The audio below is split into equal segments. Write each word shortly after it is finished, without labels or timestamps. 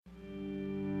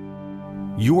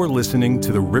You are listening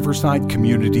to the Riverside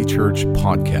Community Church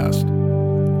podcast.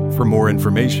 For more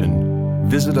information,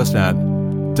 visit us at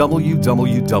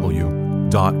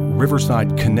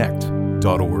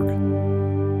www.riversideconnect.org.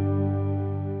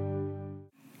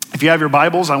 If you have your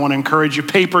Bibles, I want to encourage you,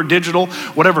 paper, digital,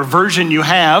 whatever version you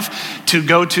have, to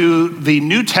go to the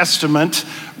New Testament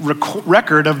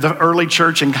record of the early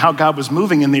church and how God was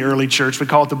moving in the early church. We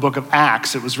call it the book of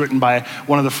Acts. It was written by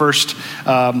one of the first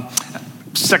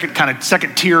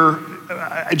second tier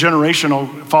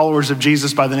generational followers of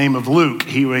Jesus by the name of Luke.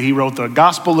 He wrote the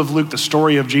Gospel of Luke, the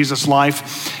story of Jesus'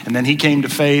 life, and then he came to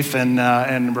faith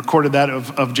and recorded that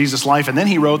of Jesus' life, and then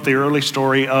he wrote the early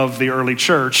story of the early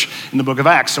church in the book of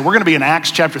Acts. So we're going to be in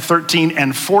Acts chapter 13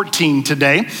 and 14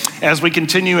 today as we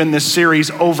continue in this series,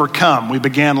 Overcome. We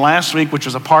began last week, which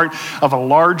was a part of a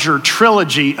larger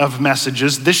trilogy of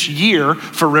messages. This year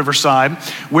for Riverside,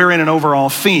 we're in an overall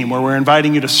theme where we're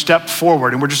inviting you to step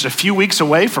forward, and we're just a few weeks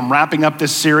away from wrapping up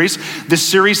this series. This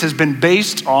series has been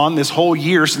based on, this whole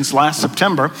year since last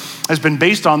September, has been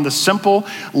based on the simple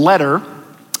letter,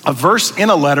 a verse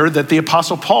in a letter that the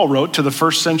Apostle Paul wrote to the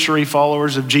first century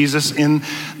followers of Jesus in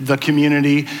the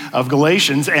community of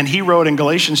Galatians. And he wrote in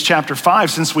Galatians chapter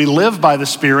 5, since we live by the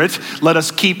Spirit, let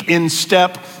us keep in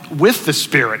step with the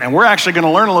Spirit. And we're actually going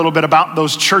to learn a little bit about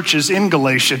those churches in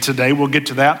Galatia today. We'll get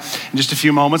to that in just a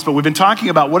few moments. But we've been talking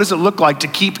about what does it look like to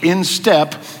keep in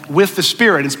step with the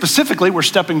Spirit. And specifically, we're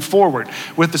stepping forward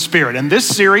with the Spirit. And this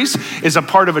series is a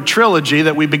part of a trilogy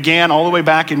that we began all the way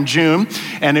back in June.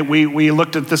 And we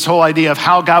looked at this whole idea of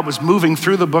how God was moving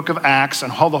through the book of Acts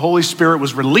and how the Holy Spirit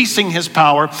was releasing his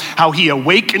power, how he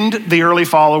awakened the early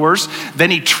followers,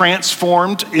 then he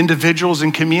transformed individuals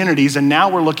and communities. And now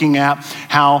we're looking at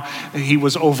how he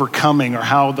was overcoming, or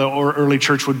how the early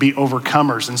church would be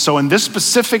overcomers. And so in this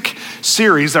specific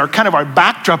series, our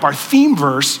backdrop, our theme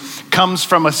verse comes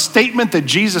from a statement that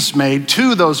Jesus made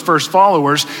to those first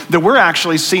followers that we're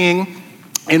actually seeing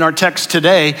in our text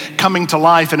today coming to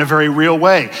life in a very real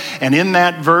way. And in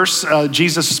that verse,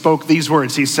 Jesus spoke these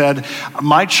words. He said,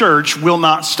 "My church will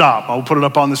not stop." I'll put it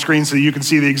up on the screen so you can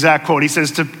see the exact quote. He says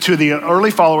to the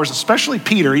early followers, especially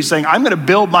Peter, he's saying, "I'm going to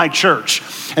build my church,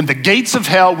 and the gates of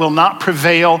hell will not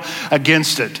prevail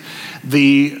against it.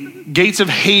 The gates of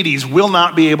Hades will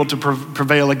not be able to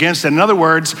prevail against it." In other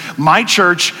words, my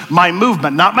church, my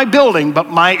movement, not my building, but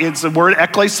it's the word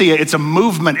ecclesia. It's a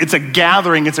movement, it's a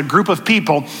gathering, it's a group of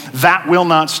people that will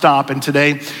not stop. And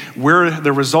today, we're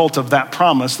the result of that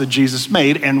promise that Jesus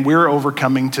made, and we're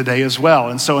overcoming today as well.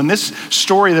 And so in this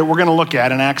story that we're going to look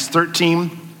at in Acts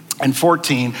 13 and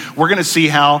 14, we're going to see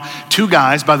how two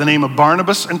guys by the name of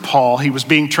Barnabas and Paul, he was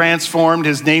being transformed,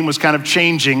 his name was kind of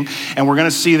changing, and we're going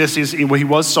to see this, he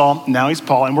was Saul, now he's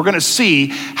Paul, and we're going to see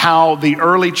how the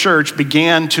early church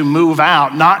began to move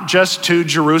out, not just to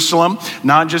Jerusalem,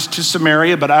 not just to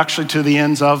Samaria, but actually to the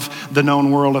ends of the known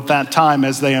world at that time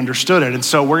as they understood it. And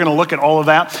so we're going to look at all of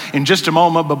that in just a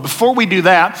moment, but before we do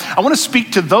that, I want to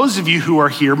speak to those of you who are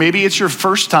here. Maybe it's your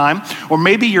first time, or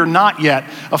maybe you're not yet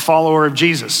a follower of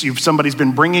Jesus. Somebody's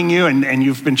been bringing you and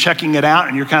you've been checking it out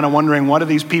and you're kind of wondering, what are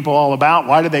these people all about?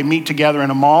 Why do they meet together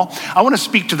in a mall? I want to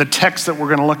speak to the text that we're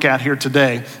going to look at here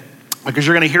today, because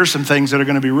you're going to hear some things that are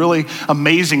going to be really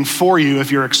amazing for you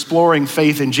if you're exploring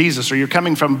faith in Jesus, or you're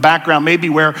coming from a background maybe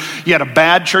where you had a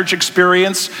bad church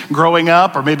experience growing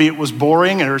up, or maybe it was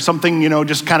boring or something,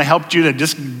 just kind of helped you to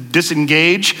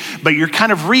disengage, but you're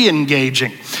kind of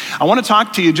re-engaging. I want to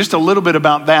talk to you just a little bit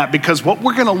about that, because what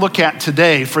we're going to look at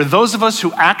today, for those of us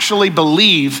who actually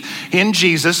believe in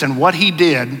Jesus and what he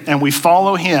did, and we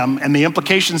follow him and the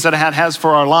implications that it has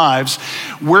for our lives,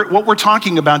 what we're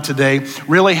talking about today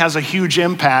really has a huge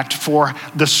impact for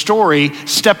the story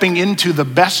stepping into the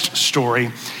best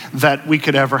story that we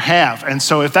could ever have. And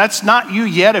so if that's not you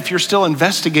yet, if you're still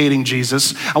investigating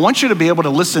Jesus, I want you to be able to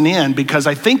listen in, because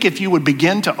I think if you would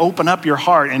begin to open up your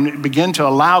heart and begin to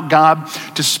allow God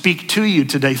to speak to you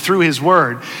today through his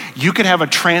word, you could have a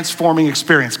transforming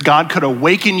experience. God could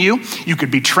awaken you, you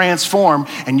could be transformed,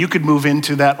 and you could move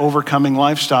into that overcoming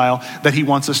lifestyle that he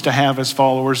wants us to have as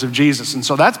followers of Jesus. And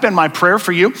so that's been my prayer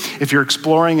for you if you're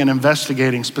exploring and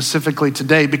investigating specifically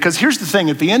today, because here's the thing,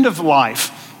 at the end of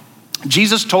life,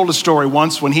 Jesus told a story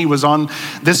once when he was on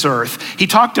this earth. He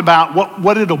talked about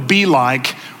what it'll be like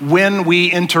when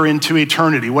we enter into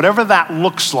eternity. Whatever that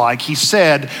looks like, he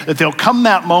said that there'll come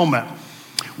that moment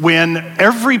when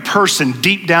every person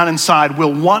deep down inside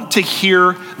will want to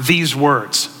hear these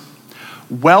words: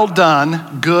 "Well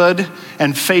done, good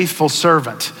and faithful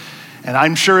servant." And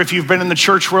I'm sure if you've been in the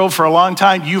church world for a long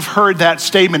time, you've heard that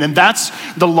statement, and that's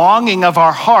the longing of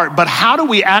our heart. But how do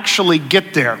we actually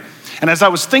get there? And as I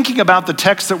was thinking about the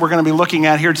text that we're going to be looking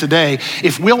at here today,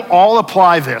 if we'll all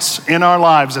apply this in our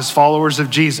lives as followers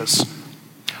of Jesus,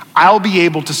 I'll be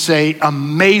able to say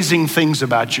amazing things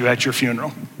about you at your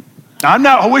funeral. Now, I'm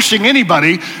not wishing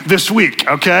anybody this week,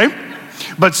 okay?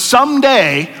 But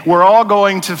someday we're all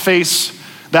going to face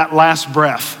that last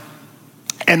breath.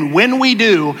 And when we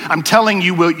do, I'm telling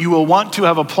you, you will want to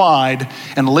have applied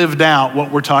and lived out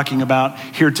what we're talking about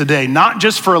here today. Not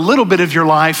just for a little bit of your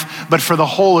life, but for the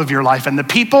whole of your life. And the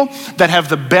people that have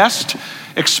the best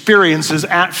experiences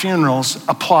at funerals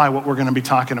apply what we're going to be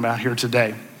talking about here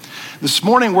today. This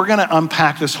morning, we're going to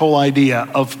unpack this whole idea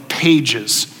of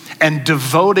pages and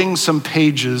devoting some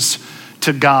pages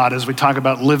to God as we talk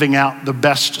about living out the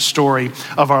best story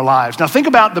of our lives. Now think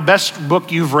about the best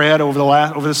book you've read over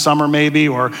the summer maybe,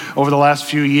 or over the last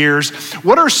few years.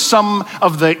 What are some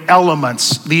of the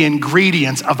elements, the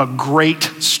ingredients of a great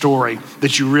story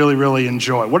that you really, really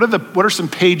enjoy? What are some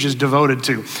pages devoted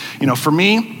to? You know, for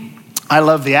me, I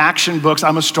love the action books.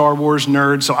 I'm a Star Wars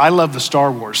nerd, so I love the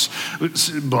Star Wars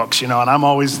books, and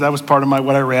that was part of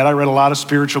what I read. I read a lot of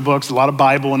spiritual books, a lot of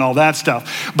Bible and all that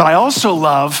stuff. But I also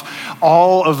love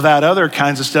all of that other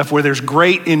kinds of stuff where there's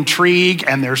great intrigue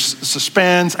and there's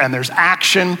suspense and there's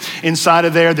action inside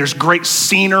of there. There's great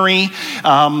scenery,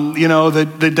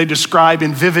 that they describe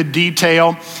in vivid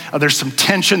detail. There's some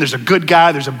tension. There's a good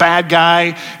guy. There's a bad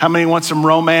guy. How many want some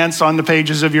romance on the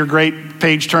pages of your great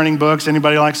page-turning books?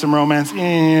 Anybody like some romance?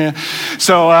 Yeah.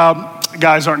 So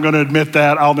guys aren't going to admit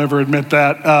that. I'll never admit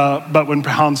that. But when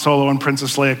Han Solo and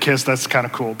Princess Leia kiss, that's kind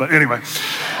of cool. But anyway,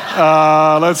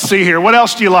 let's see here. What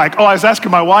else do you like? Oh, I was asking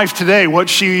my wife today what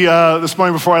she this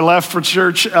morning before I left for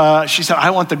church. She said, I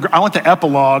want the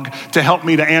epilogue to help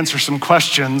me to answer some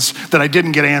questions that I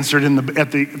didn't get answered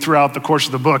throughout the course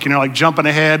of the book. Like jumping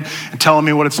ahead and telling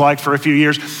me what it's like for a few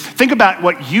years. Think about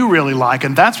what you really like,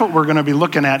 and that's what we're going to be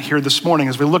looking at here this morning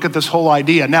as we look at this whole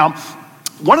idea. Now,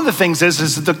 one of the things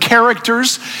is the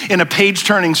characters in a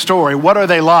page-turning story, what are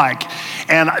they like?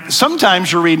 And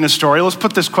sometimes you're reading a story. Let's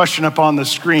put this question up on the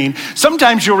screen.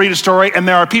 Sometimes you'll read a story and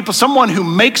there are someone who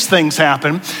makes things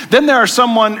happen. Then there are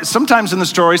sometimes in the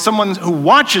story, someone who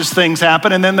watches things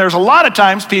happen. And then there's a lot of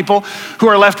times people who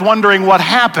are left wondering what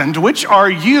happened. Which are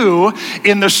you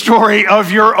in the story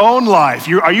of your own life?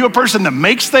 Are you a person that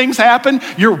makes things happen?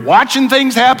 You're watching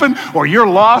things happen? Or you're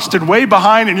lost and way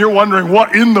behind and you're wondering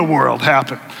what in the world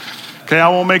happened? Okay, I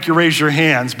won't make you raise your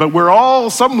hands, but we're all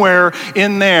somewhere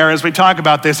in there as we talk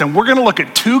about this, and we're going to look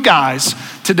at two guys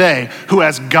today who,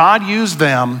 as God used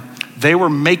them, they were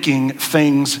making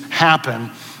things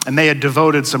happen, and they had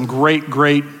devoted some great,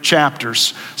 great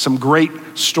chapters, some great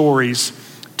stories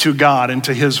to God and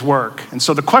to his work. And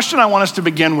so the question I want us to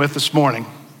begin with this morning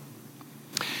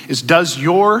is, does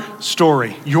your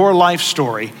story, your life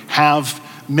story, have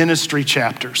ministry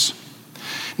chapters?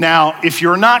 Now, if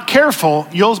you're not careful,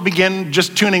 you'll begin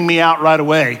just tuning me out right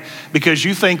away because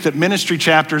you think that ministry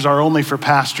chapters are only for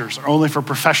pastors, or only for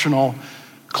professional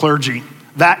clergy.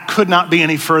 That could not be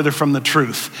any further from the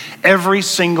truth. Every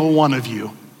single one of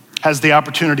you has the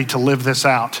opportunity to live this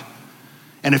out.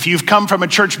 And if you've come from a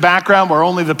church background where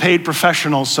only the paid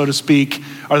professionals, so to speak,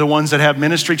 are the ones that have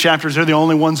ministry chapters, they're the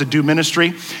only ones that do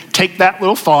ministry, take that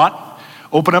little thought,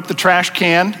 open up the trash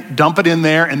can, dump it in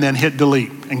there, and then hit delete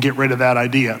and get rid of that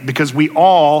idea. Because we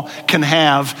all can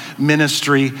have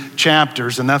ministry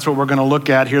chapters, and that's what we're going to look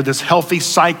at here, this healthy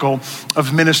cycle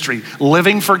of ministry.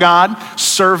 Living for God,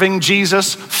 serving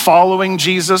Jesus, following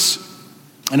Jesus,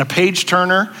 and a page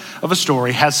turner of a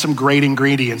story has some great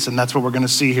ingredients, and that's what we're going to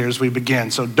see here as we begin.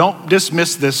 So don't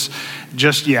dismiss this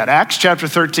just yet. Acts chapter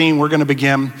 13, we're going to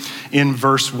begin in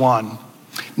verse 1.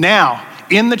 Now,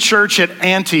 in the church at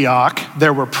Antioch,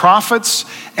 there were prophets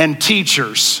and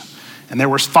teachers. And there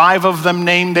were 5 of them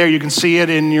named there. You can see it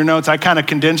in your notes. I kind of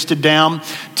condensed it down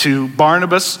to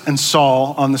Barnabas and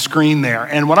Saul on the screen there.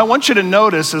 And what I want you to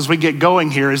notice as we get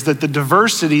going here is that the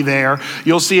diversity there,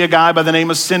 you'll see a guy by the name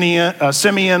of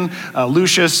Simeon,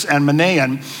 Lucius, and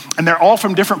Manaen. And they're all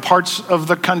from different parts of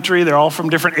the country. They're all from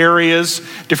different areas,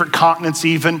 different continents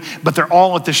even. But they're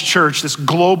all at this church, this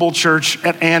global church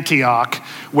at Antioch,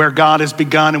 where God has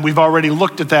begun. And we've already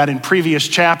looked at that in previous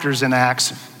chapters in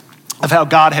Acts, of how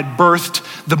God had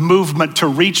birthed the movement to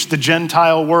reach the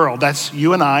Gentile world. That's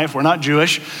you and I, if we're not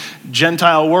Jewish.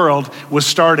 Gentile world was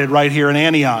started right here in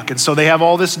Antioch. And so they have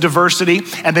all this diversity,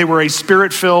 and they were a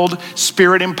spirit-filled,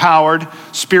 spirit-empowered,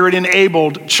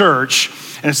 spirit-enabled church.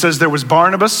 And it says there was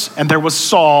Barnabas and there was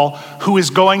Saul, who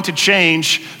is going to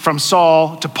change from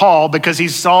Saul to Paul because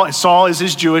Saul is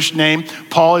his Jewish name.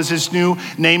 Paul is his new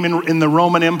name in the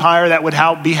Roman Empire. That would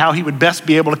be how he would best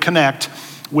be able to connect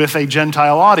with a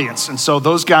Gentile audience. And so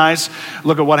those guys,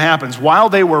 look at what happens. While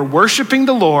they were worshiping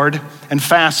the Lord and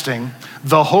fasting,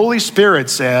 the Holy Spirit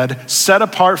said, set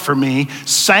apart for me,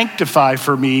 sanctify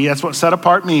for me, that's what set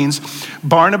apart means,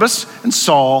 Barnabas and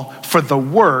Saul for the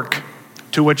work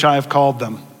to which I have called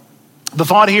them. The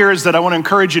thought here is that I want to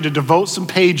encourage you to devote some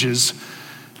pages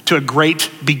to a great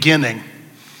beginning.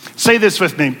 Say this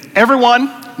with me.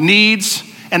 Everyone needs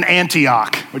an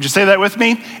Antioch. Would you say that with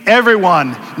me?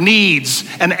 Everyone needs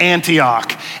an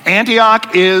Antioch.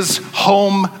 Antioch is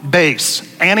home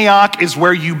base. Antioch is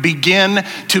where you begin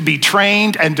to be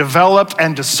trained and developed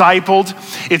and discipled.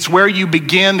 It's where you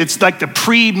begin. It's like the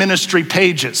pre-ministry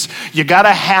pages. You got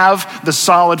to have the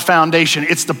solid foundation.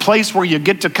 It's the place where you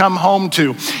get to come home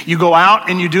to. You go out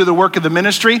and you do the work of the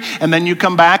ministry, and then you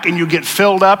come back and you get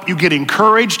filled up, you get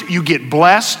encouraged, you get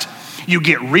blessed, you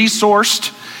get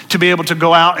resourced to be able to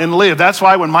go out and live. That's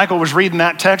why when Michael was reading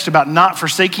that text about not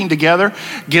forsaking together,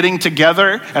 getting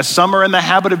together as some are in the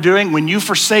habit of doing, when you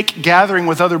forsake gathering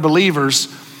with other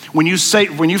believers, when you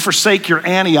forsake your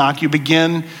Antioch, you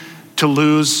begin to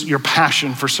lose your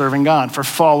passion for serving God, for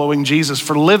following Jesus,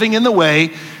 for living in the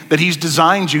way that he's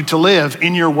designed you to live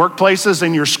in your workplaces,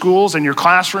 in your schools, in your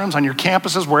classrooms, on your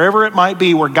campuses, wherever it might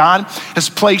be, where God has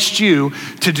placed you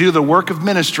to do the work of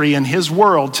ministry in his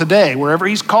world today, wherever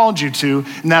he's called you to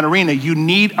in that arena. You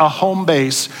need a home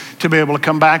base to be able to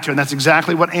come back to. And that's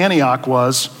exactly what Antioch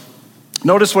was.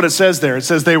 Notice what it says there. It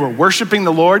says they were worshiping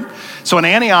the Lord. So an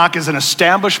Antioch is an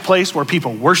established place where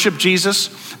people worship Jesus.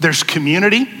 There's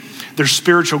community, there's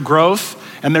spiritual growth,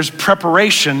 and there's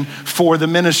preparation for the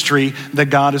ministry that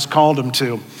God has called them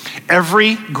to.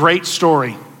 Every great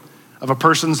story of a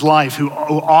person's life who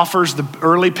offers the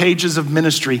early pages of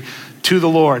ministry to the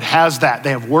Lord has that.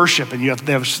 They have worship, and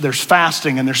there's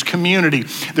fasting, and there's community.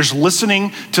 There's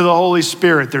listening to the Holy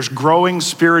Spirit. There's growing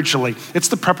spiritually. It's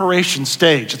the preparation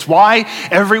stage. It's why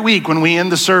every week when we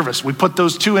end the service, we put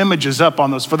those two images up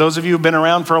on those. For those of you who've been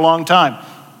around for a long time,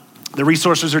 the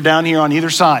resources are down here on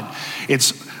either side.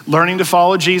 It's learning to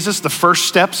follow Jesus, the first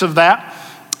steps of that,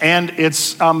 and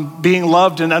it's being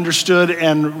loved and understood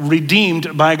and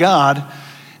redeemed by God.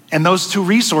 And those two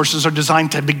resources are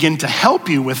designed to begin to help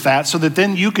you with that so that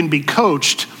then you can be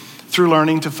coached through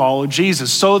learning to follow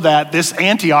Jesus, so that this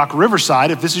Antioch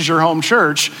Riverside, if this is your home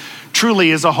church,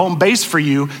 truly is a home base for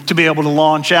you to be able to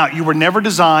launch out. You were never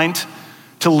designed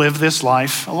to live this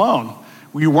life alone.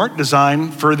 We weren't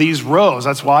designed for these rows.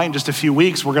 That's why in just a few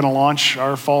weeks, we're going to launch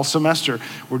our fall semester.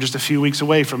 We're just a few weeks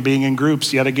away from being in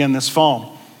groups yet again this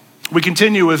fall. We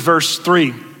continue with verse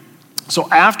 3. So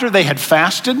after they had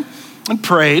fasted and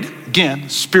prayed, again,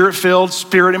 spirit-filled,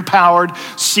 spirit-empowered,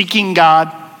 seeking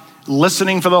God,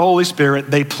 listening for the Holy Spirit,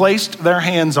 they placed their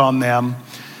hands on them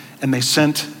and they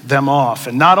sent them off.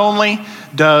 And not only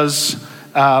do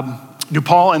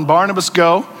Paul and Barnabas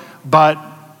go, but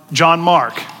John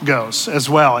Mark goes as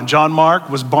well. And John Mark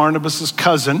was Barnabas's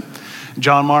cousin.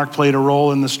 John Mark played a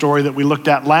role in the story that we looked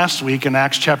at last week in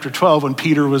Acts chapter 12 when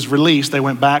Peter was released.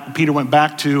 Peter went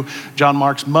back to John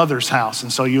Mark's mother's house.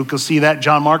 And so you can see that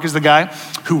John Mark is the guy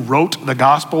who wrote the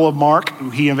Gospel of Mark,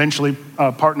 who he eventually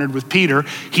partnered with Peter.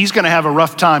 He's going to have a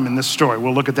rough time in this story.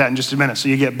 We'll look at that in just a minute. So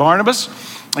you get Barnabas,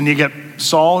 and you get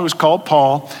Saul, who's called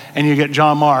Paul, and you get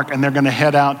John Mark, and they're going to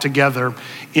head out together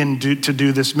to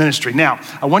do this ministry. Now,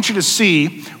 I want you to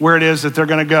see where it is that they're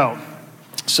going to go.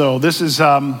 So this is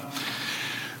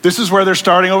where they're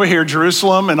starting over here.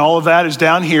 Jerusalem and all of that is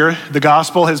down here. The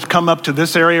gospel has come up to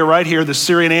this area right here, the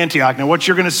Syrian Antioch. Now, what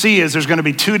you're going to see is there's going to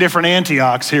be two different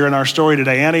Antiochs here in our story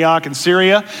today. Antioch in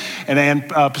Syria and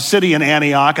Pisidian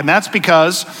Antioch. And that's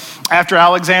because after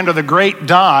Alexander the Great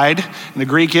died in the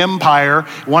Greek Empire,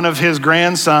 one of his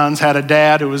grandsons had a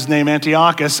dad who was named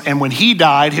Antiochus. And when he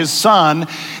died, his son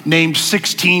named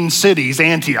 16 cities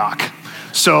Antioch.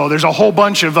 So there's a whole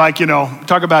bunch of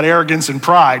talk about arrogance and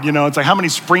pride. It's like how many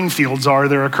Springfields are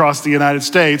there across the United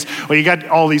States? Well, you got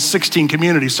all these 16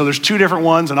 communities. So there's two different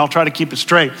ones, and I'll try to keep it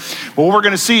straight. But what we're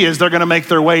going to see is they're going to make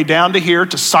their way down to here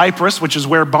to Cyprus, which is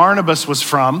where Barnabas was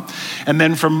from. And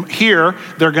then from here,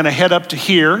 they're going to head up to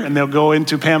here, and they'll go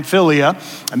into Pamphylia.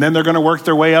 And then they're going to work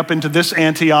their way up into this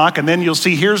Antioch. And then you'll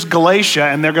see here's Galatia,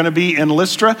 and they're going to be in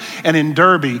Lystra and in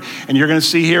Derbe. And you're going to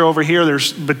see here over here,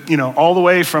 there's all the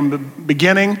way from the beginning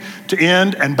to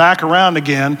end and back around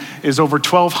again is over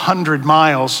 1,200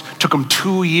 miles. Took them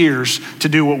 2 years to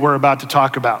do what we're about to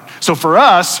talk about. So for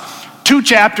us, 2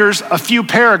 chapters, a few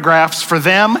paragraphs. For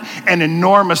them, an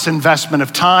enormous investment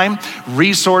of time,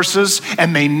 resources,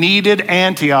 and they needed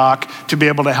Antioch to be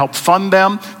able to help fund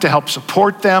them, to help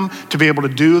support them, to be able to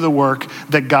do the work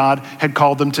that God had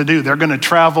called them to do. They're going to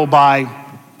travel by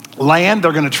land.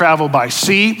 They're going to travel by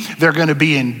sea. They're going to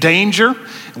be in danger.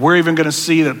 We're even going to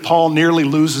see that Paul nearly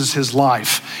loses his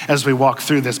life as we walk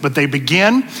through this. But they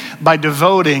begin by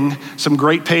devoting some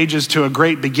great pages to a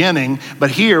great beginning.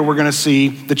 But here we're going to see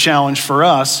the challenge for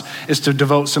us is to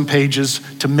devote some pages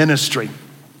to ministry.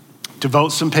 Devote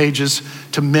some pages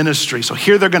to ministry. So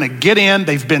here they're going to get in.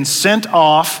 They've been sent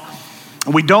off.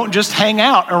 And we don't just hang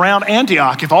out around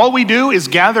Antioch. If all we do is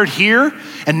gathered here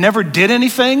and never did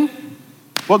anything,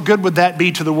 what good would that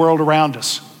be to the world around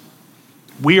us?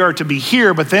 We are to be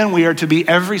here, but then we are to be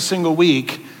every single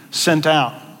week sent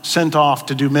off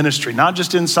to do ministry, not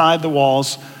just inside the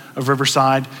walls of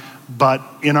Riverside, but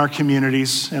in our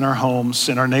communities, in our homes,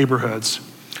 in our neighborhoods.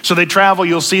 So they travel.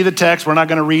 You'll see the text. We're not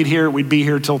going to read here. We'd be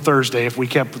here till Thursday if we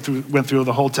went through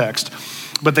the whole text.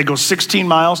 But they go 16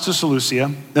 miles to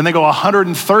Seleucia. Then they go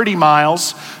 130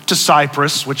 miles to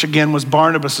Cyprus, which again was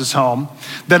Barnabas' home.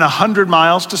 Then 100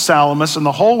 miles to Salamis. And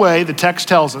the whole way, the text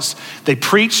tells us, they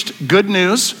preached good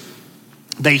news.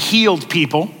 They healed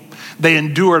people. They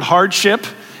endured hardship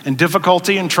and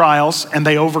difficulty and trials, and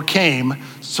they overcame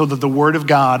so that the word of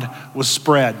God was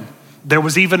spread. There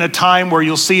was even a time where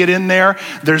you'll see it in there.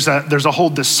 There's a whole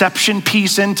deception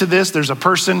piece into this. There's a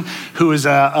person who is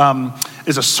a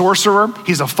sorcerer.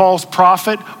 He's a false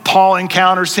prophet. Paul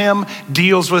encounters him,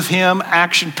 deals with him,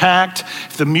 action-packed.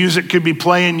 If the music could be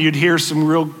playing, you'd hear some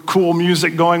real cool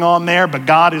music going on there. But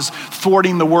God is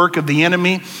thwarting the work of the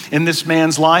enemy in this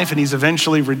man's life, and he's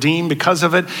eventually redeemed because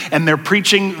of it. And they're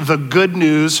preaching the good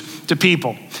news to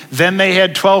people. Then they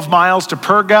had 12 miles to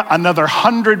Perga, another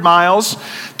 100 miles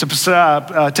to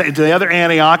the other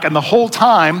Antioch, and the whole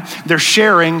time they're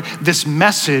sharing this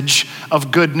message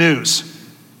of good news.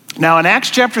 Now in Acts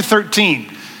chapter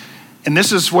 13, and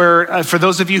this is where, for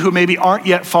those of you who maybe aren't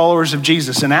yet followers of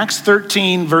Jesus, in Acts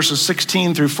 13 verses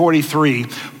 16 through 43,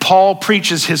 Paul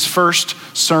preaches his first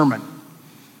sermon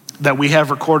that we have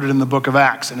recorded in the book of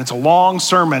Acts. And it's a long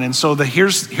sermon, and so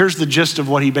here's the gist of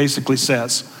what he basically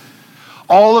says.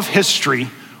 All of history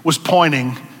was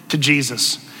pointing to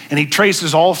Jesus. And he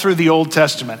traces all through the Old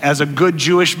Testament. As a good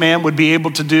Jewish man would be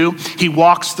able to do, he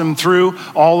walks them through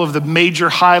all of the major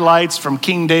highlights from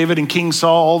King David and King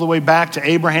Saul all the way back to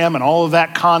Abraham and all of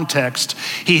that context.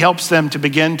 He helps them to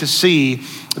begin to see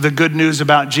the good news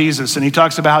about Jesus. And he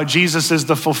talks about how Jesus is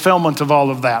the fulfillment of all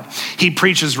of that. He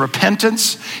preaches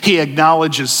repentance, he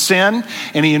acknowledges sin,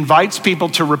 and he invites people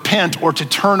to repent or to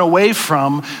turn away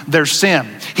from their sin.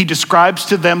 He describes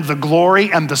to them the glory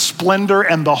and the splendor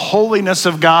and the holiness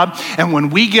of God. And when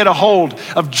we get a hold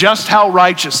of just how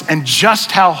righteous and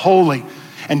just how holy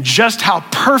and just how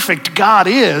perfect God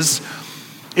is,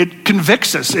 it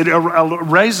convicts us. It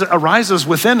arises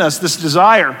within us this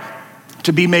desire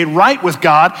to be made right with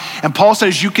God. And Paul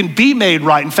says you can be made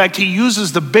right. In fact, he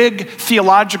uses the big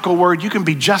theological word, you can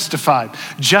be justified.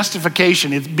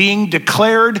 Justification. It's being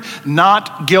declared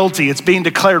not guilty. It's being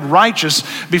declared righteous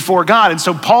before God. And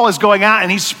so Paul is going out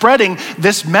and he's spreading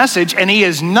this message, and he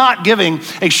is not giving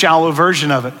a shallow version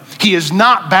of it. He is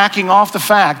not backing off the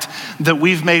fact that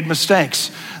we've made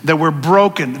mistakes, that we're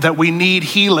broken, that we need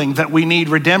healing, that we need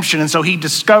redemption. And so he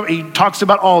talks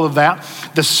about all of that.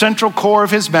 The central core of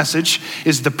his message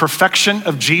is the perfection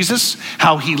of Jesus,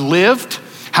 how he lived,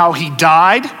 how he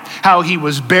died, how he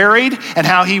was buried, and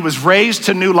how he was raised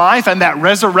to new life. And that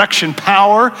resurrection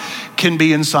power can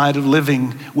be inside of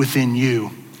living within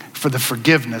you for the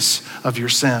forgiveness of your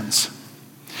sins.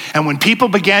 And when people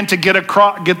began to get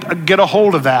a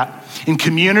hold of that, in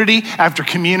community after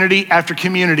community after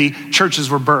community, churches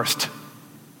were birthed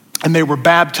and they were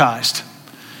baptized.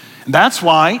 And that's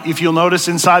why, if you'll notice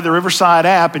inside the Riverside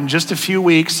app, in just a few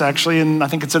weeks, actually, I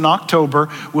think it's in October,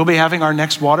 we'll be having our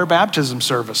next water baptism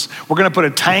service. We're going to put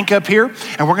a tank up here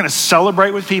and we're going to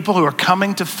celebrate with people who are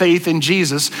coming to faith in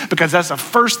Jesus, because that's the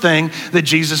first thing that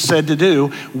Jesus said to do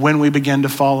when we begin to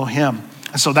follow him.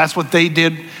 And so that's what they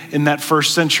did in that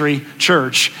first century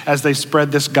church as they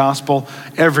spread this gospel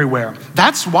everywhere.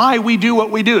 That's why we do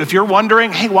what we do. If you're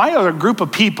wondering, hey, why are a group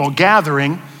of people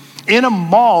gathering in a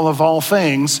mall of all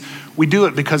things? We do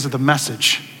it because of the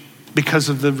message, because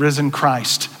of the risen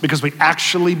Christ, because we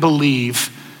actually believe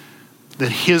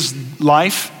that his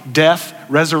life, death,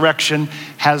 resurrection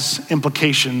has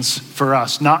implications for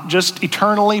us, not just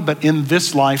eternally, but in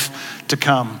this life to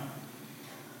come.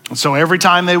 And so every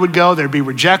time they would go, there'd be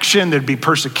rejection, there'd be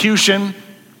persecution.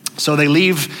 So they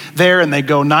leave there and they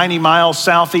go 90 miles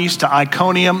southeast to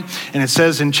Iconium. And it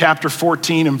says in chapter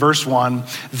 14 and verse 1,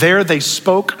 there they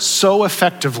spoke so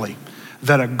effectively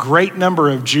that a great number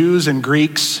of Jews and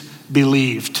Greeks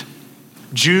believed.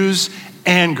 Jews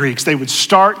and Greeks. They would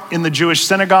start in the Jewish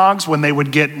synagogues. When they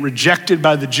would get rejected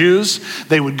by the Jews,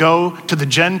 they would go to the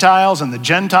Gentiles, and the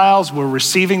Gentiles were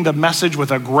receiving the message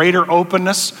with a greater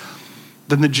openness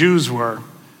than the Jews were.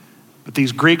 But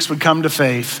these Greeks would come to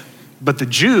faith. But the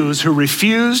Jews who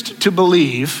refused to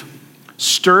believe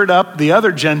stirred up the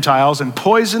other Gentiles and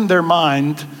poisoned their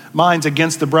minds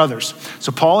against the brothers.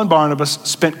 So Paul and Barnabas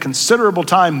spent considerable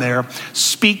time there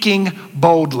speaking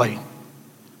boldly.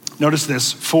 Notice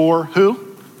this, for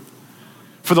who?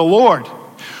 For the Lord.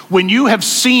 When you have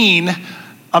seen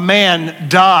a man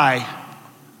die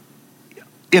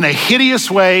in a hideous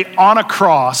way on a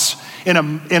cross, in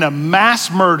a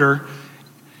mass murder,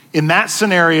 in that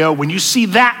scenario, when you see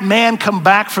that man come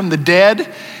back from the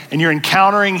dead and you're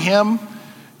encountering him,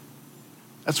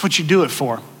 that's what you do it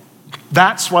for.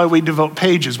 That's why we devote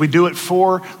pages. We do it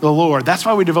for the Lord. That's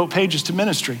why we devote pages to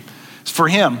ministry. It's for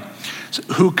him,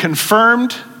 who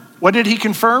confirmed, what did he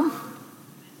confirm?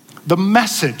 The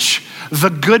message, the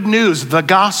good news, the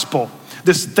gospel,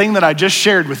 this thing that I just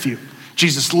shared with you.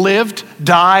 Jesus lived,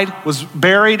 died, was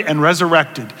buried, and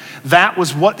resurrected. That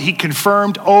was what he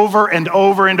confirmed over and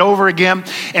over and over again.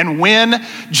 And when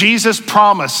Jesus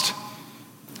promised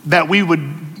that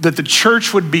the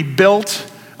church would be built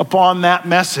upon that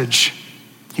message,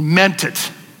 he meant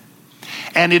it.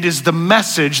 And it is the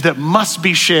message that must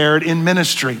be shared in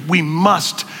ministry. We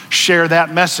must share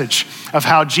that message of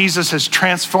how Jesus has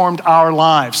transformed our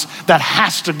lives. That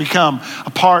has to become a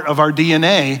part of our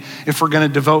DNA if we're going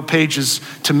to devote pages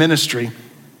to ministry.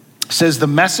 It says the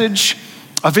message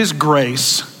of his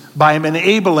grace by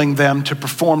enabling them to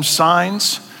perform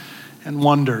signs and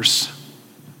wonders.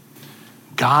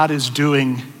 God is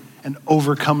doing an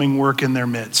overcoming work in their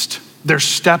midst. They're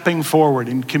stepping forward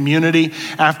in community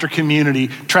after community,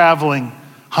 traveling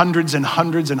hundreds and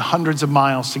hundreds and hundreds of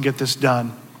miles to get this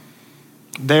done.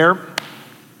 There,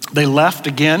 they left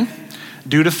again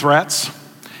due to threats.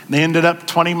 They ended up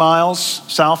 20 miles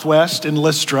southwest in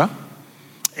Lystra.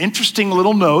 Interesting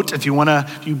little note, if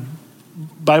you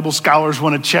Bible scholars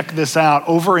want to check this out,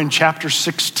 over in chapter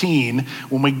 16,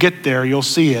 when we get there, you'll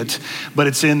see it. But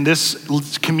it's in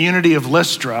this community of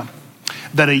Lystra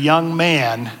that a young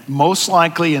man, most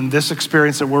likely in this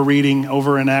experience that we're reading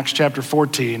over in Acts chapter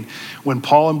 14, when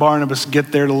Paul and Barnabas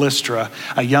get there to Lystra,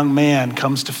 a young man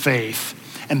comes to faith.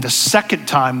 And the second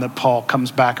time that Paul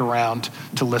comes back around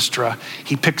to Lystra,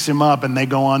 he picks him up and they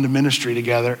go on to ministry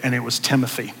together, and it was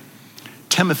Timothy.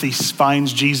 Timothy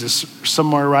finds Jesus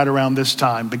somewhere right around this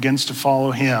time, begins to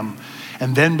follow him,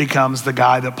 and then becomes the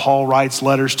guy that Paul writes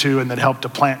letters to and that helped to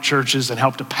plant churches and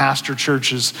helped to pastor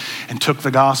churches and took the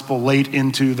gospel late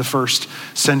into the first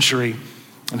century.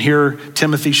 And here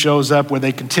Timothy shows up where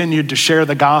they continued to share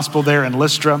the gospel there in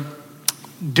Lystra.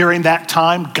 During that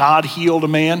time, God healed a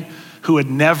man who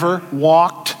had never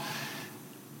walked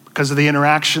because of the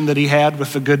interaction that he had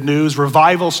with the good news.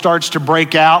 Revival starts to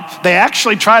break out. They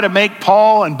actually try to make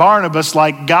Paul and Barnabas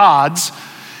like gods.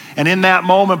 And in that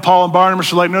moment, Paul and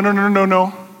Barnabas are like, no.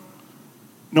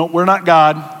 No, we're not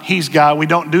God. He's God. We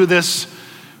don't do this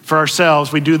for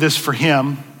ourselves. We do this for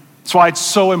him. That's why it's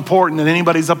so important that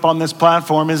anybody's up on this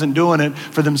platform isn't doing it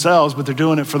for themselves, but they're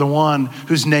doing it for the one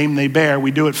whose name they bear. We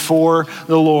do it for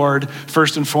the Lord,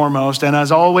 first and foremost. And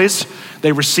as always,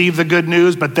 they receive the good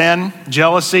news, but then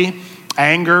jealousy,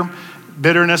 anger,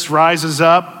 bitterness rises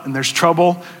up, and there's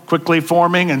trouble quickly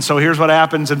forming. And so here's what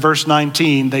happens in verse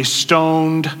 19. They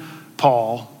stoned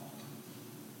Paul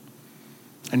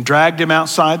and dragged him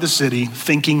outside the city,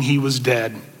 thinking he was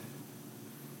dead.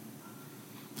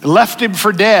 Left him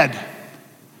for dead.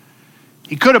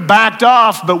 He could have backed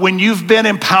off, but when you've been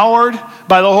empowered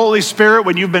by the Holy Spirit,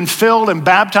 when you've been filled and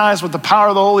baptized with the power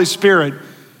of the Holy Spirit,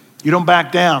 you don't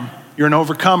back down. You're an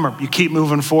overcomer. You keep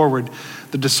moving forward.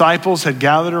 The disciples had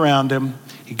gathered around him.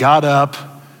 He got up.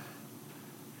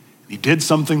 He did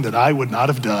something that I would not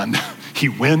have done. He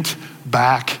went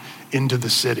back into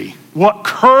the city. What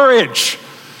courage!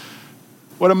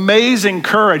 What amazing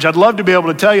courage. I'd love to be able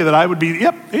to tell you that I would be,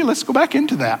 hey, let's go back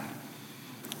into that.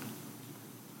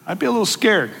 I'd be a little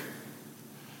scared,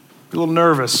 be a little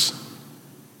nervous.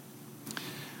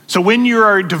 So when you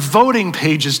are devoting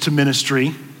pages to ministry,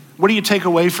 what do you take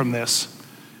away from this?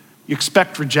 You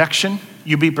expect rejection.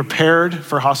 You be prepared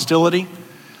for hostility.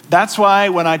 That's why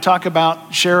when I talk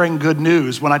about sharing good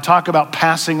news, when I talk about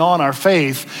passing on our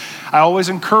faith, I always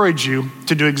encourage you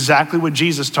to do exactly what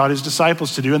Jesus taught his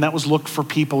disciples to do, and that was look for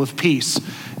people of peace.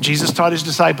 Jesus taught his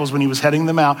disciples when he was heading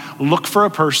them out, look for a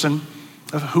person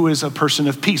who is a person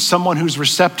of peace, someone who's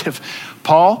receptive.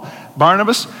 Paul,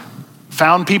 Barnabas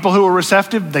found people who were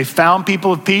receptive. They found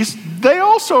people of peace. They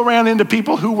also ran into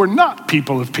people who were not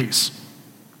people of peace.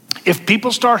 If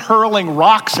people start hurling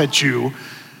rocks at you,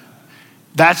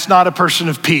 that's not a person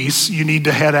of peace. You need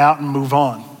to head out and move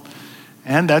on.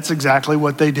 And that's exactly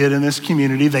what they did in this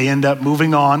community. They end up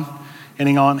moving on,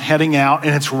 heading out.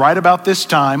 And it's right about this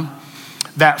time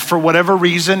that for whatever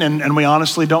reason, and we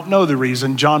honestly don't know the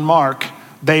reason, John Mark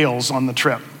bails on the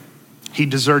trip. He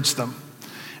deserts them.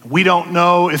 We don't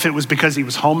know if it was because he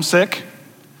was homesick.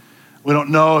 We don't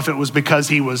know if it was because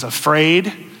he was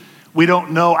afraid. We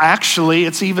don't know. Actually,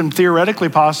 it's even theoretically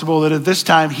possible that at this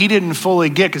time he didn't fully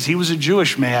get, because he was a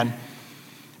Jewish man,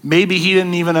 maybe he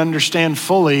didn't even understand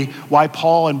fully why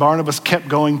Paul and Barnabas kept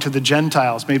going to the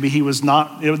Gentiles. Maybe he was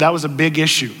not, that was a big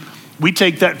issue. We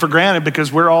take that for granted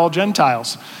because we're all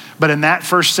Gentiles. But in that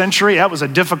first century, that was a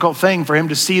difficult thing for him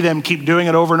to see them keep doing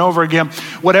it over and over again.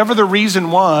 Whatever the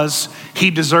reason was, he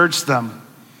deserts them.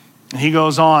 And he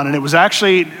goes on, and it was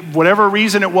actually, whatever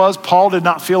reason it was, Paul did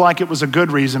not feel like it was a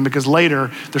good reason, because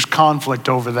later there's conflict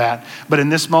over that. But in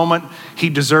this moment, he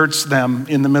deserts them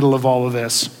in the middle of all of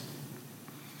this.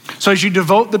 So as you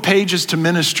devote the pages to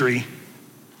ministry,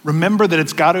 remember that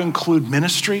it's got to include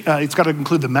ministry, it's got to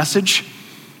include the message,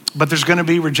 but there's going to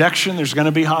be rejection, there's going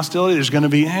to be hostility, there's going to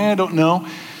be, I don't know.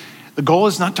 The goal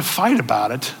is not to fight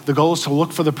about it. The goal is to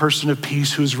look for the person of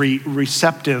peace who's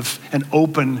receptive and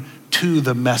open to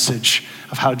the message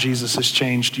of how Jesus has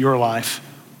changed your life.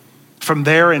 From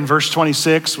there, in verse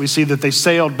 26, we see that they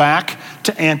sailed back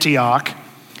to Antioch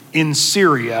in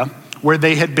Syria, where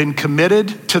they had been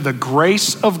committed to the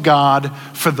grace of God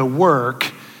for the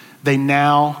work they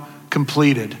now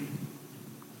completed.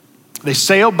 They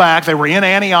sailed back. They were in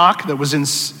Antioch, that was in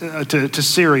to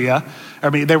Syria. I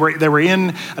mean, they were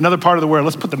in another part of the world.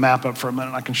 Let's put the map up for a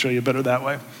minute. I can show you better that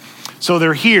way. So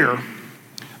they're here.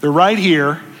 They're right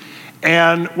here.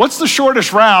 And what's the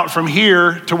shortest route from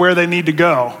here to where they need to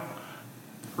go?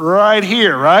 Right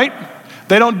here, right?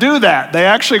 They don't do that. They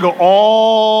actually go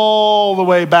all the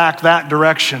way back that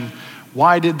direction.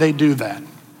 Why did they do that?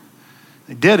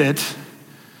 They did it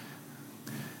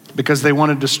because they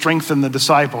wanted to strengthen the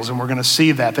disciples, and we're going to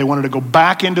see that. They wanted to go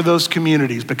back into those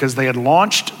communities because they had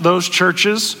launched those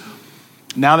churches.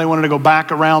 Now they wanted to go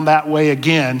back around that way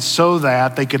again so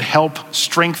that they could help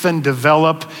strengthen,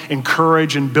 develop,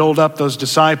 encourage, and build up those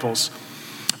disciples.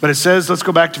 But it says, let's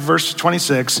go back to verse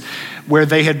 26, where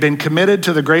they had been committed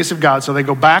to the grace of God. So they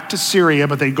go back to Syria,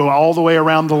 but they go all the way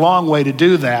around the long way to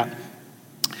do that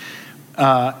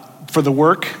for the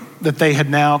work that they had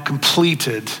now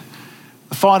completed.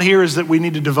 The thought here is that we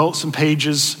need to devote some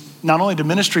pages not only to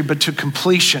ministry, but to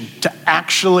completion, to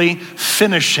actually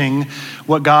finishing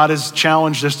what God has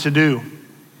challenged us to do.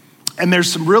 And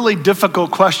there's some really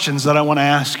difficult questions that I want to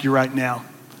ask you right now.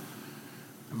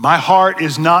 My heart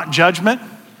is not judgment.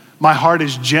 My heart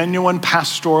is genuine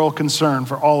pastoral concern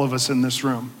for all of us in this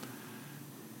room.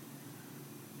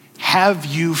 Have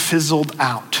you fizzled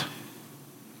out?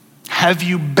 Have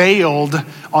you bailed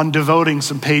on devoting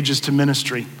some pages to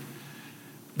ministry?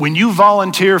 When you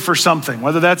volunteer for something,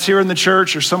 whether that's here in the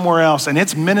church or somewhere else, and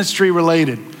it's ministry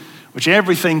related, which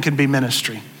everything can be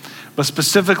ministry, but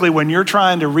specifically when you're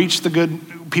trying to reach the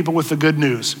good people with the good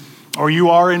news, or you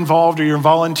are involved or you're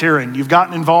volunteering, you've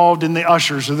gotten involved in the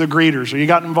ushers or the greeters, or you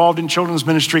got involved in children's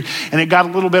ministry and it got a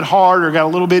little bit hard or got a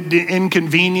little bit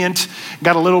inconvenient,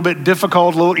 got a little bit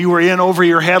difficult, you were in over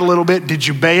your head a little bit, did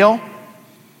you bail?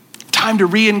 Time to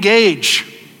re-engage.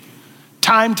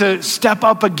 Time to step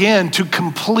up again to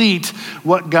complete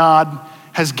what God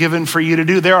has given for you to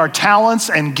do. There are talents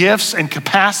and gifts and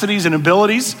capacities and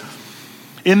abilities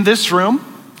in this room,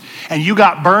 and you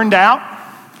got burned out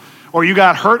or you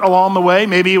got hurt along the way.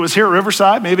 Maybe it was here at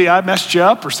Riverside. Maybe I messed you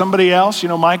up, or somebody else. You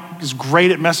know, Mike is great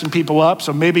at messing people up,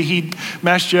 so maybe he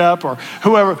messed you up, or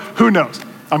whoever, who knows?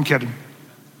 I'm kidding.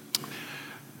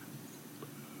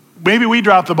 Maybe we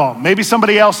dropped the ball. Maybe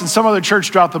somebody else in some other church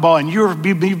dropped the ball and you've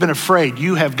been afraid.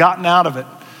 You have gotten out of it.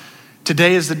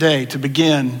 Today is the day to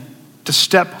begin to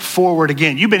step forward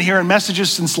again. You've been hearing messages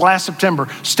since last September.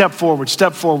 Step forward,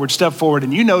 step forward, step forward.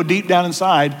 And you know deep down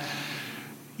inside,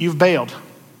 you've bailed.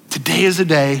 Today is the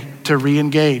day to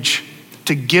re-engage,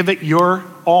 to give it your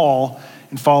all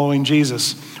in following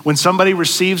Jesus. When somebody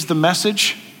receives the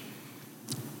message,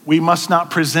 we must not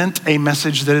present a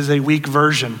message that is a weak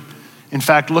version. In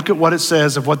fact, look at what it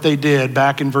says of what they did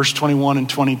back in verse 21 and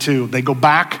 22. They go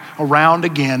back around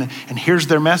again, and here's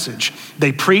their message.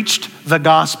 They preached the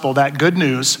gospel, that good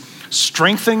news,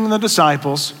 strengthening the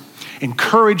disciples,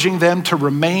 encouraging them to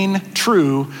remain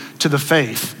true to the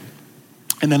faith.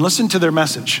 And then listen to their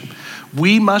message.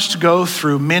 We must go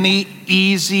through many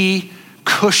easy,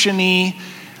 cushiony,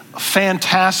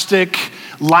 fantastic,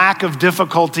 lack of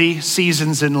difficulty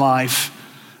seasons in life.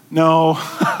 No,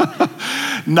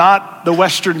 not the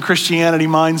Western Christianity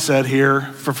mindset here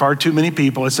for far too many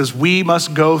people. It says we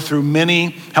must go through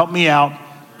many, help me out,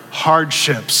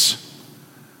 hardships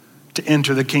to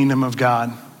enter the kingdom of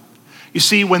God. You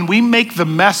see, when we make the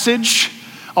message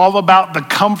all about the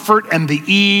comfort and the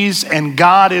ease and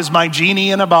God is my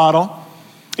genie in a bottle,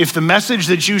 if the message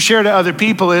that you share to other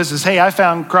people is, hey, I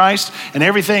found Christ and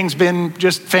everything's been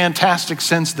just fantastic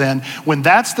since then, when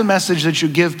that's the message that you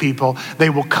give people, they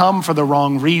will come for the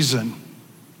wrong reason.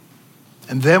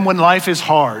 And then when life is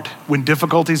hard, when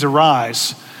difficulties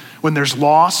arise, when there's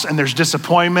loss and there's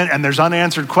disappointment and there's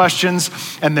unanswered questions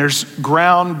and there's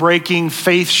groundbreaking,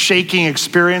 faith-shaking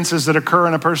experiences that occur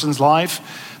in a person's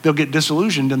life, they'll get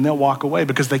disillusioned and they'll walk away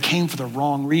because they came for the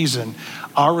wrong reason.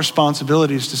 Our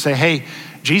responsibility is to say, hey,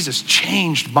 Jesus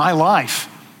changed my life,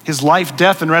 his life,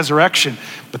 death, and resurrection.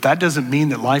 But that doesn't mean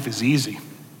that life is easy.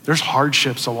 There's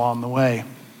hardships along the way.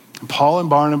 And Paul and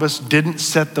Barnabas didn't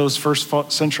set those first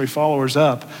century followers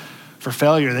up for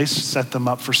failure. They set them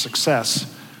up for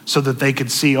success so that they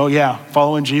could see, oh yeah,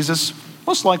 following Jesus,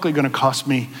 most likely going to cost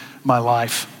me my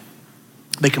life.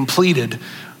 They completed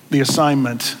the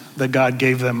assignment that God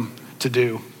gave them to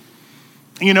do.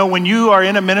 You know, when you are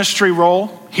in a ministry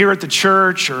role here at the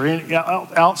church or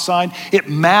outside, it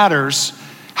matters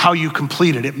how you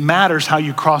complete it. It matters how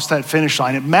you cross that finish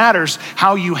line. It matters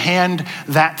how you hand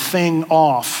that thing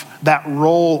off, that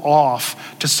role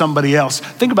off to somebody else.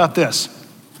 Think about this.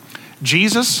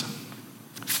 Jesus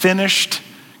finished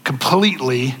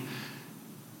completely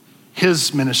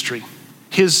his ministry,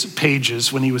 his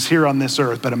pages when he was here on this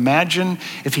earth. But imagine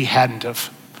if he hadn't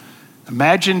have.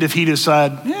 Imagine if he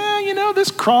decided, this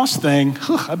cross thing,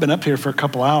 I've been up here for a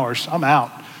couple hours, I'm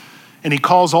out. And he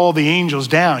calls all the angels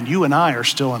down. You and I are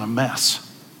still in a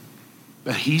mess.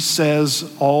 But he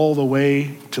says all the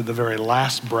way to the very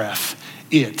last breath,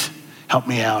 it, help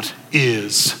me out,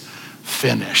 is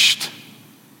finished.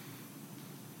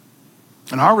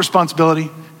 And our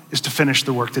responsibility is to finish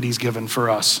the work that he's given for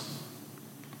us.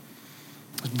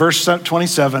 Verse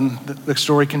 27, the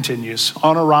story continues.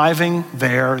 On arriving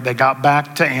there, they got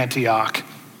back to Antioch,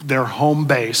 their home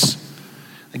base.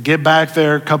 They get back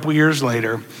there a couple years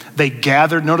later. They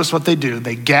gathered, notice what they do.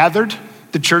 They gathered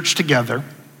the church together.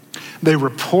 They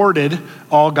reported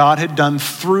all God had done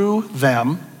through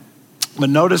them. But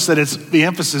notice that the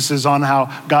emphasis is on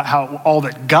how all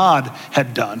that God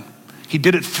had done. He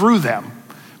did it through them.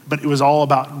 But it was all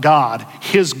about God,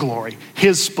 his glory,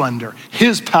 his splendor,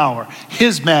 his power,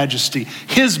 his majesty,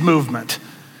 his movement.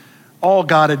 All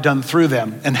God had done through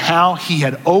them and how he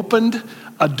had opened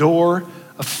a door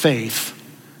of faith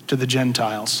to the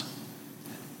Gentiles.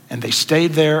 And they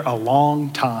stayed there a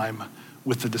long time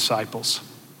with the disciples.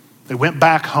 They went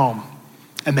back home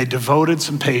and they devoted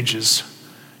some pages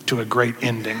to a great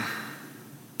ending.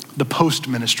 The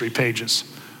post-ministry pages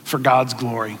for God's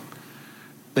glory.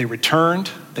 They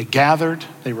returned, they gathered,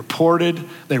 they reported,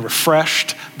 they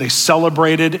refreshed, they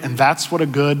celebrated, and that's what a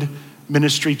good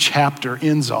ministry chapter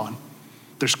ends on.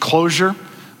 There's closure,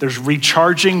 there's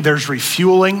recharging, there's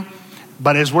refueling.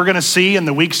 But as we're gonna see in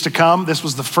the weeks to come, this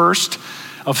was the first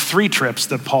of 3 trips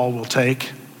that Paul will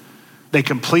take. They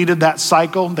completed that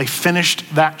cycle, they finished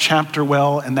that chapter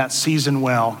well and that season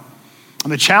well.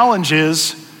 And the challenge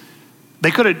is, they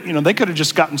could have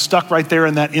just gotten stuck right there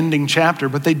in that ending chapter,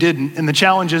 but they didn't. And the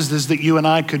challenge is that you and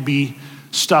I could be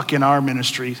stuck in our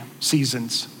ministry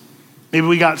seasons. Maybe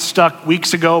we got stuck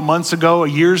weeks ago, months ago,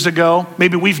 years ago.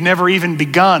 Maybe we've never even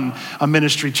begun a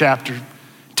ministry chapter.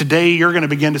 Today, you're going to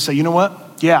begin to say, you know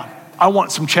what? Yeah, I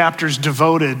want some chapters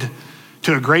devoted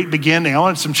to a great beginning. I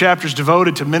want some chapters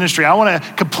devoted to ministry. I want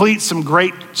to complete some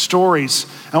great stories.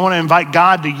 I want to invite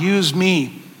God to use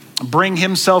me, bring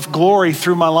himself glory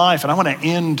through my life. And I want to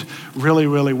end really,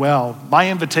 really well. My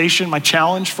invitation, my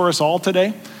challenge for us all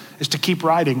today is to keep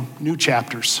writing new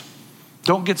chapters.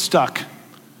 Don't get stuck.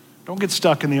 Don't get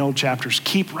stuck in the old chapters.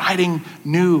 Keep writing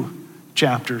new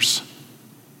chapters.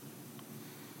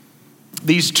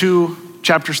 These 2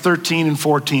 chapters 13 and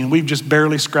 14, we've just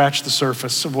barely scratched the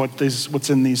surface of what's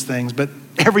in these things, but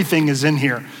everything is in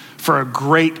here for a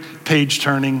great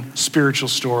page-turning spiritual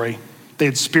story. They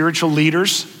had spiritual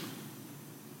leaders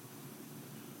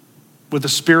with a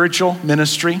spiritual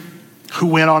ministry who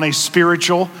went on a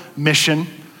spiritual mission,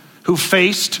 who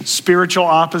faced spiritual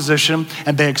opposition,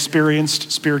 and they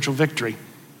experienced spiritual victory.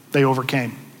 They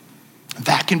overcame.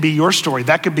 That can be your story.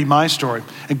 That could be my story.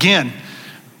 Again,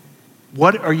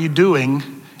 what are you doing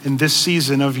in this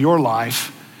season of your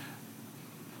life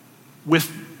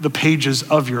with the pages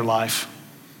of your life?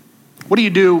 What do you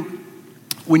do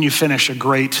when you finish a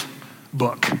great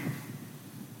book?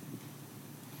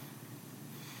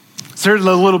 Is there a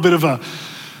little bit of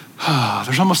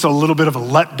there's almost a little bit of a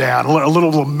letdown, a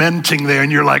little lamenting there,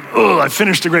 and you're like, oh, I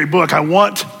finished a great book. I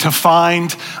want to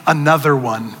find another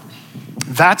one.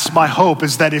 That's my hope,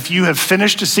 is that if you have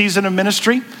finished a season of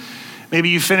ministry, maybe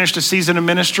you finished a season of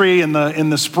ministry in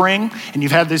the spring and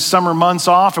you've had these summer months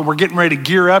off and we're getting ready to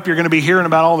gear up. You're going to be hearing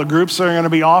about all the groups that are going to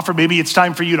be offered. Maybe it's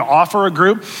time for you to offer a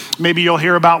group. Maybe you'll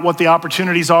hear about what the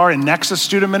opportunities are in Nexus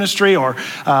Student Ministry or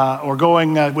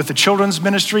going with the children's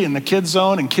ministry in the Kids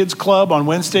Zone and Kids Club on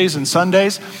Wednesdays and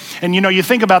Sundays. And you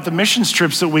think about the missions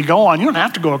trips that we go on. You don't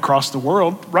have to go across the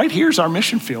world. Right here's our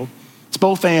mission field. It's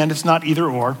both and, it's not either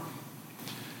or.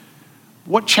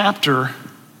 What chapter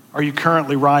are you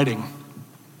currently writing?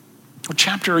 What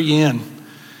chapter are you in?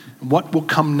 What will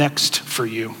come next for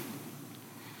you?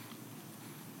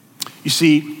 You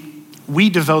see,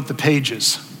 we devote the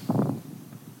pages.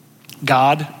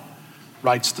 God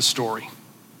writes the story.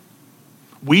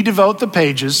 We devote the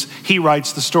pages. He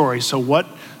writes the story. So what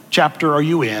chapter are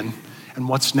you in, and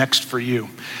what's next for you?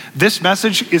 This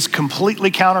message is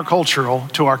completely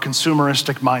countercultural to our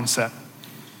consumeristic mindset.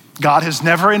 God has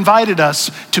never invited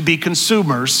us to be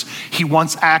consumers. He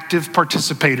wants active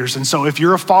participators. And so if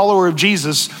you're a follower of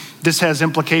Jesus, this has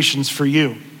implications for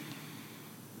you.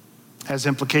 Has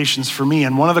implications for me.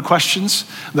 And one of the questions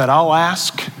that I'll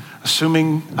ask,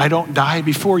 assuming I don't die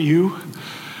before you,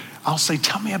 I'll say,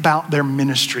 tell me about their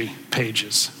ministry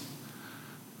pages.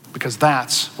 Because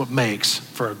that's what makes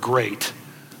for a great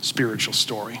spiritual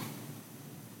story.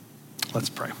 Let's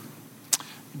pray.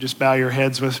 Just bow your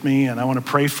heads with me, and I want to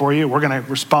pray for you. We're going to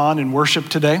respond in worship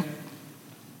today.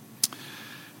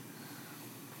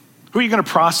 Who are you going to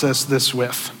process this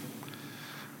with?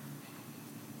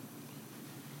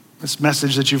 This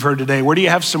message that you've heard today, where do you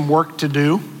have some work to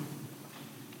do?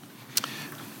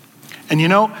 And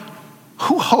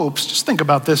who hopes, just think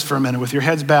about this for a minute with your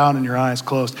heads bowed and your eyes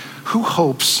closed, who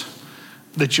hopes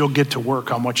that you'll get to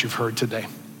work on what you've heard today?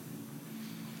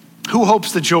 Who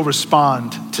hopes that you'll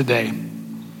respond today?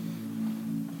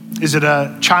 Is it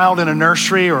a child in a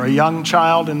nursery or a young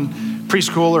child in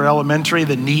preschool or elementary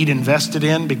that need invested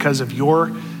in because of your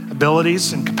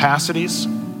abilities and capacities,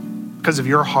 because of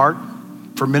your heart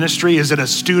for ministry? Is it a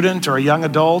student or a young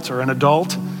adult or an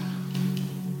adult?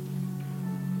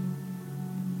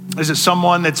 Is it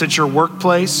someone that's at your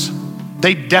workplace?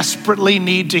 They desperately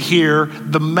need to hear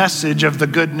the message of the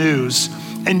good news.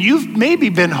 And you've maybe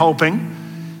been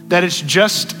hoping that it's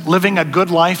just living a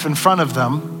good life in front of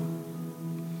them.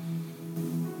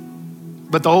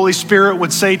 But the Holy Spirit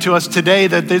would say to us today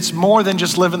that it's more than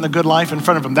just living the good life in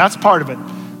front of them. That's part of it.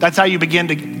 That's how you begin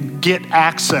to get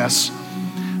access.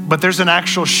 But there's an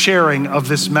actual sharing of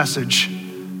this message,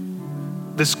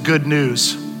 this good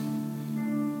news.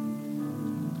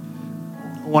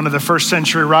 One of the first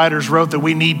century writers wrote that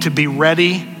we need to be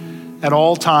ready at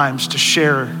all times to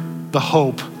share the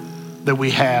hope that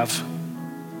we have.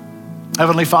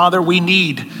 Heavenly Father, we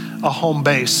need a home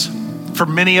base. For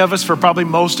many of us, for probably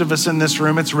most of us in this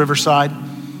room, it's Riverside.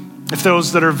 If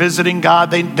those that are visiting,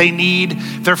 God,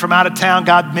 they're from out of town,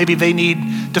 God, maybe they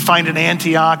need to find an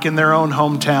Antioch in their own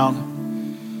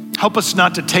hometown. Help us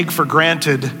not to take for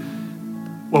granted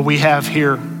what we have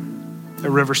here at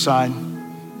Riverside.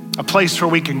 A place where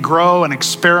we can grow and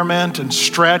experiment and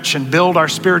stretch and build our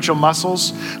spiritual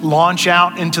muscles, launch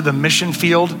out into the mission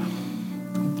field,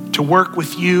 to work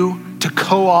with you, to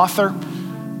co-author,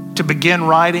 to begin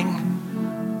writing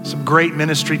some great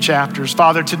ministry chapters.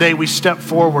 Father, today we step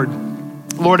forward,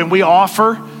 Lord, and we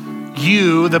offer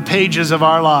you the pages of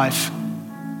our life.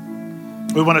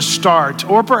 We want to start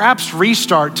or perhaps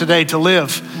restart today to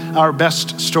live our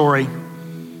best story.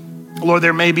 Lord,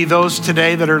 there may be those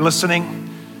today that are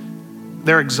listening.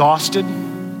 They're exhausted.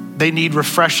 They need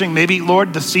refreshing. Maybe,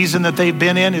 Lord, the season that they've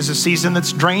been in is a season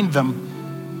that's drained them.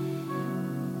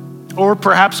 Or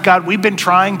perhaps, God, we've been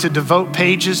trying to devote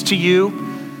pages to you.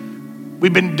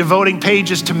 We've been devoting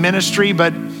pages to ministry,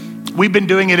 but we've been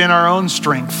doing it in our own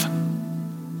strength.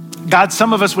 God,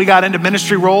 some of us, we got into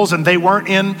ministry roles and they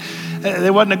wasn't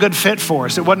a good fit for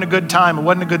us. It wasn't a good time. It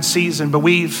wasn't a good season, but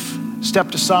we've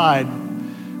stepped aside.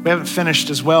 We haven't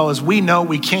finished as well as we know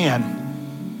we can.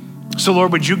 So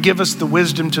Lord, would you give us the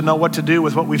wisdom to know what to do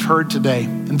with what we've heard today,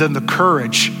 and then the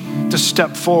courage to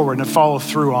step forward and follow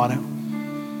through on it.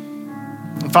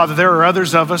 And Father, there are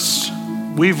others of us,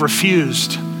 we've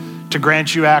refused to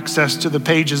grant you access to the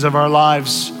pages of our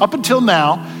lives up until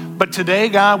now. But today,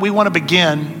 God, we want to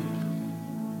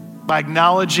begin by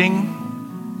acknowledging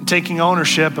and taking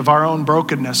ownership of our own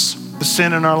brokenness, the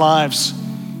sin in our lives.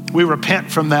 We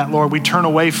repent from that, Lord. We turn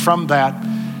away from that.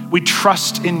 We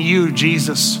trust in you,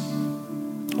 Jesus.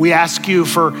 We ask you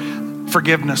for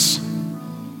forgiveness,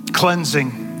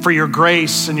 cleansing, for your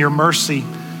grace and your mercy.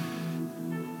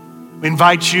 We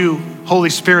invite you, Holy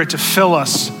Spirit, to fill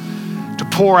us, to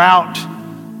pour out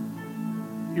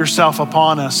yourself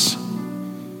upon us.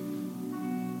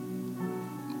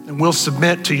 And we'll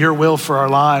submit to your will for our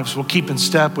lives. We'll keep in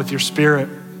step with your Spirit.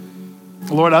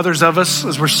 Lord, others of us,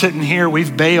 as we're sitting here,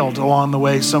 we've bailed along the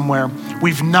way somewhere.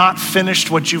 We've not finished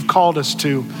what you've called us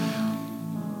to.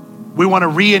 We want to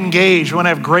re-engage. We want to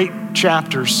have great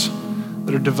chapters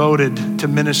that are devoted to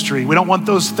ministry. We don't want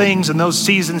those things and those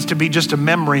seasons to be just a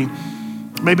memory.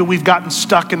 Maybe we've gotten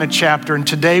stuck in a chapter, and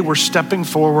today we're stepping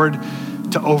forward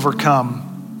to overcome.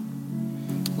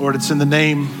 Lord, it's in the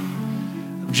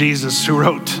name of Jesus, who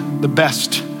wrote the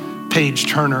best page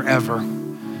turner ever,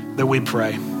 that we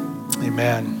pray.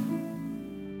 Amen.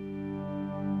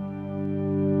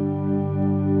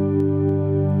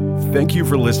 Thank you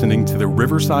for listening to the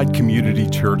Riverside Community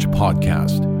Church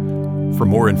podcast. For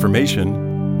more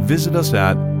information, visit us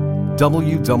at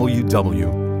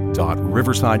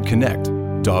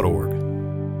www.riversideconnect.org.